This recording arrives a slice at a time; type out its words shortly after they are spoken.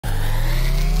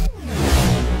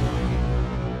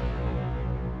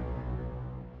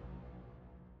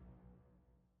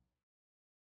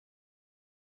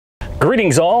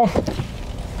Greetings all,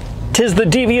 'tis the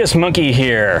devious monkey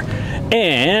here,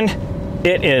 and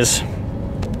it is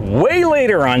way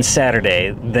later on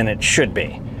Saturday than it should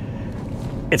be.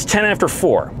 It's 10 after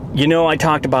 4. You know, I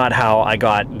talked about how I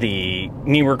got the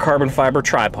Neewer carbon fiber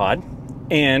tripod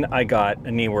and I got a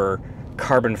Neewer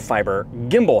carbon fiber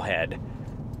gimbal head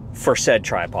for said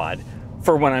tripod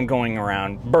for when I'm going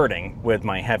around birding with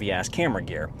my heavy ass camera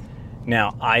gear.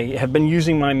 Now, I have been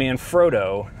using my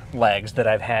Manfrotto legs that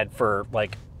I've had for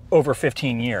like over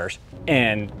 15 years,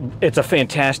 and it's a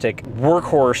fantastic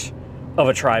workhorse of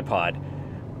a tripod,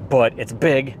 but it's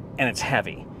big and it's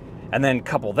heavy. And then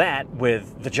couple that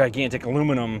with the gigantic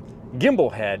aluminum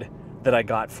gimbal head that I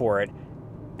got for it,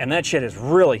 and that shit is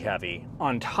really heavy,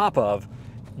 on top of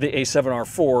the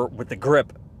A7R4 with the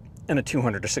grip and a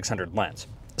 200 to 600 lens.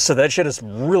 So that shit is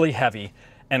really heavy,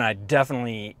 and I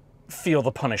definitely feel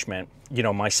the punishment. You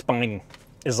know, my spine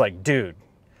is like, dude,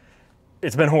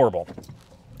 it's been horrible.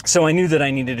 So I knew that I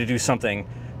needed to do something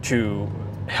to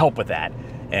help with that,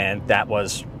 and that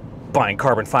was buying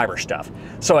carbon fiber stuff.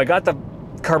 So I got the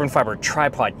carbon fiber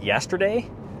tripod yesterday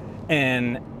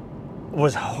and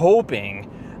was hoping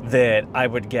that I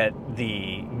would get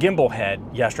the gimbal head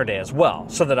yesterday as well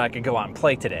so that I could go out and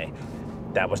play today.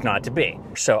 That was not to be.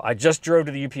 So I just drove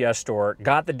to the UPS store,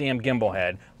 got the damn gimbal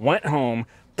head, went home,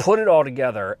 put it all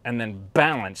together, and then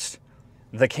balanced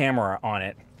the camera on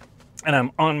it. And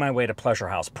I'm on my way to Pleasure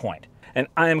House Point. And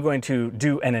I am going to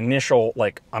do an initial,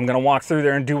 like, I'm gonna walk through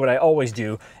there and do what I always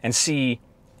do and see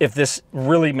if this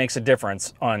really makes a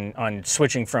difference on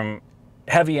switching from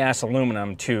heavy ass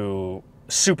aluminum to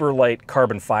super light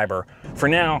carbon fiber. For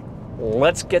now,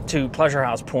 let's get to Pleasure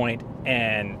House Point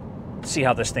and see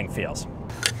how this thing feels.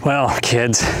 Well,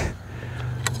 kids,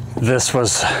 this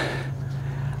was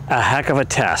a heck of a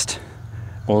test.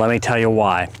 Let me tell you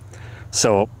why.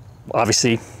 So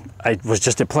obviously, I was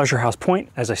just at Pleasure House Point.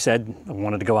 As I said, I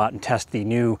wanted to go out and test the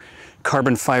new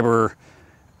carbon fiber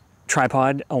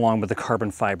tripod along with the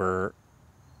carbon fiber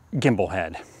gimbal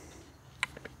head.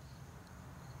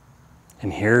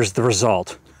 And here's the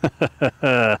result.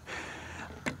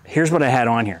 Here's what I had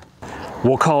on here.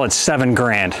 We'll call it 7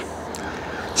 grand.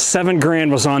 7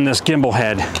 grand was on this gimbal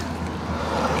head,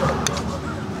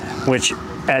 which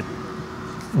at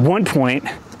one point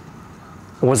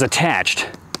was attached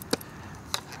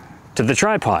to the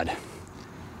tripod.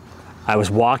 I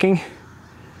was walking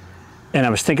and I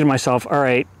was thinking to myself, all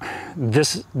right,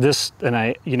 this, and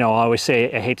I always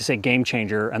say, I hate to say game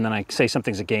changer, and then I say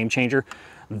something's a game changer.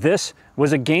 This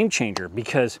was a game changer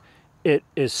because it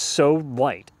is so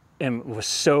light and was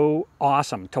so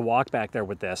awesome to walk back there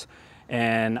with this.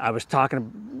 And I was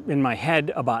talking in my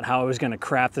head about how I was gonna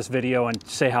craft this video and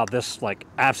say how this, like,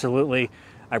 absolutely,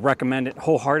 I recommend it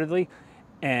wholeheartedly.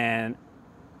 And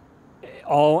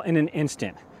all in an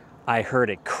instant, I heard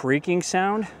a creaking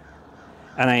sound,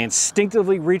 and I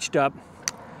instinctively reached up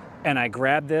and I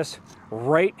grabbed this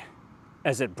right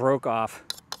as it broke off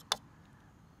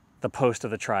the post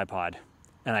of the tripod,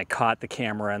 and I caught the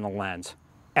camera and the lens.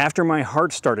 After my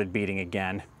heart started beating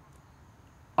again,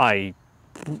 I,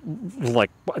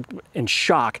 like, in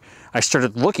shock, I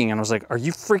started looking and I was like, are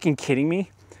you freaking kidding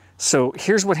me? So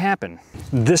here's what happened.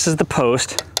 This is the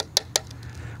post,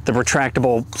 the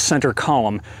retractable center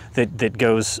column that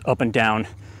goes up and down,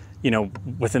 you know,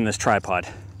 within this tripod.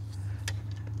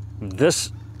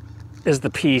 This is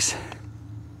the piece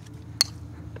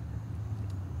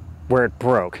where it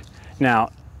broke. Now,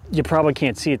 you probably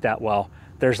can't see it that well.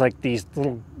 There's like these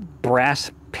little brass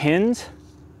pins.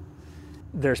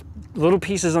 There's little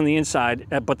pieces on the inside,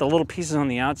 but the little pieces on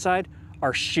the outside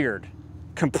are sheared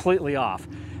completely off.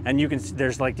 And you can,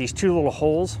 there's like these 2 little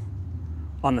holes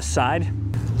on the side.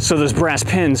 So those brass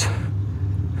pins,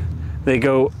 they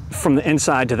go from the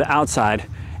inside to the outside,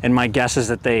 and my guess is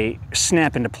that they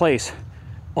snap into place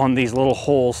on these little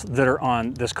holes that are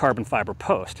on this carbon fiber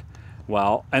post.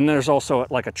 Well, and there's also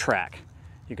like a track.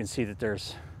 You can see that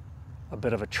there's a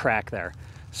bit of a track there.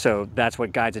 So that's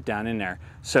what guides it down in there.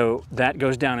 So that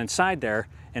goes down inside there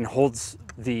and holds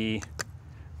the,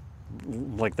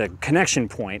 like, the connection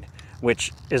point,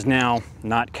 which is now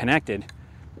not connected.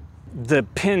 The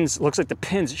pins, looks like the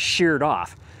pins sheared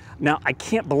off. Now, I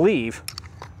can't believe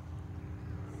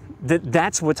that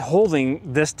that's what's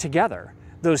holding this together.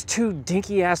 Those 2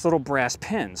 dinky ass little brass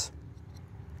pins.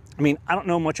 I mean, I don't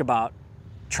know much about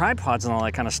tripods and all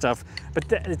that kind of stuff, but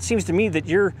it seems to me that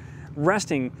you're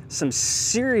resting some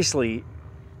seriously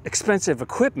expensive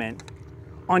equipment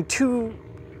on 2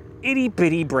 itty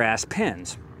bitty brass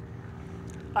pins.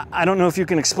 I don't know if you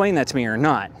can explain that to me or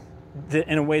not,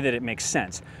 in a way that it makes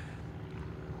sense.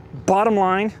 Bottom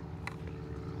line,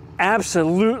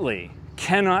 absolutely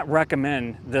Cannot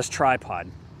recommend this tripod.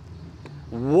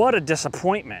 What a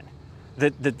disappointment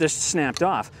that this snapped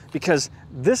off, because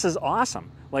this is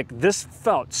awesome. Like, this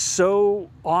felt so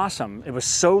awesome. It was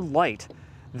so light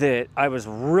that I was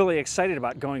really excited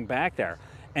about going back there.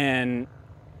 And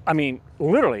I mean,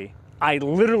 I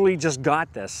literally just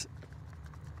got this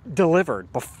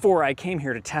delivered before I came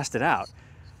here to test it out.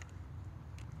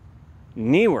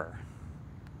 Neewer,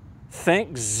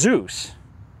 thank Zeus,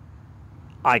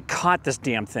 I caught this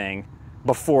damn thing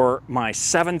before my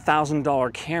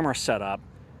 $7,000 camera setup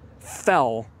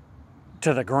fell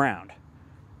to the ground,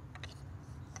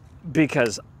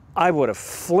 because I would have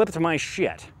flipped my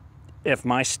shit if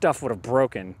my stuff would have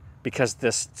broken because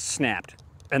this snapped,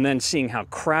 and then seeing how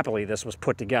crappily this was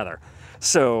put together.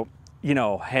 So, you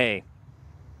know, hey,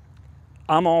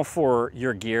 I'm all for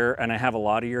your gear, and I have a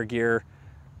lot of your gear,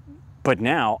 but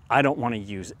now I don't want to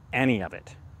use any of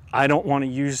it. I don't want to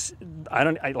use,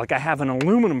 I have an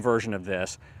aluminum version of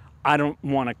this. I don't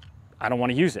want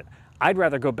to use it. I'd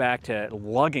rather go back to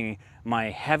lugging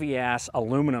my heavy ass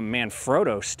aluminum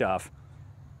Manfrotto stuff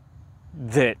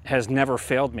that has never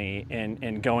failed me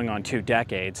in going on 2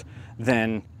 decades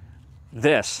than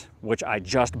this, which I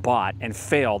just bought and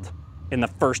failed in the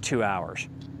first 2 hours.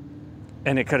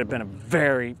 And it could have been a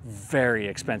very, very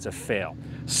expensive fail.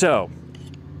 So,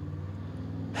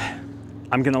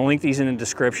 I'm gonna link these in the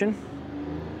description.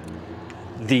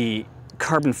 The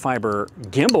carbon fiber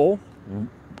gimbal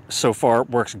so far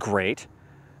works great.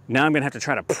 Now I'm gonna have to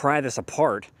try to pry this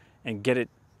apart and get it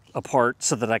apart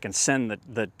so that I can send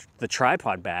the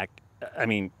tripod back. I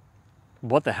mean,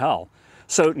 what the hell?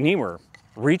 So Neewer,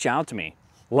 reach out to me.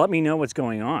 Let me know what's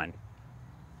going on.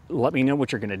 Let me know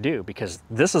what you're gonna do, because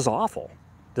this is awful.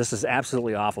 This is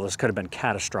absolutely awful. This could have been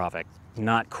catastrophic.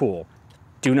 Not cool.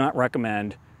 Do not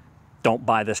recommend. Don't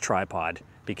buy this tripod,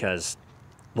 because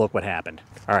look what happened.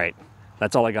 All right,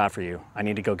 that's all I got for you. I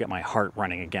need to go get my heart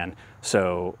running again.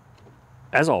 So,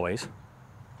 as always,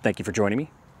 thank you for joining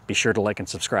me. Be sure to like and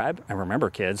subscribe. And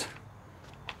remember, kids,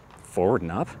 forward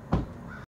and up.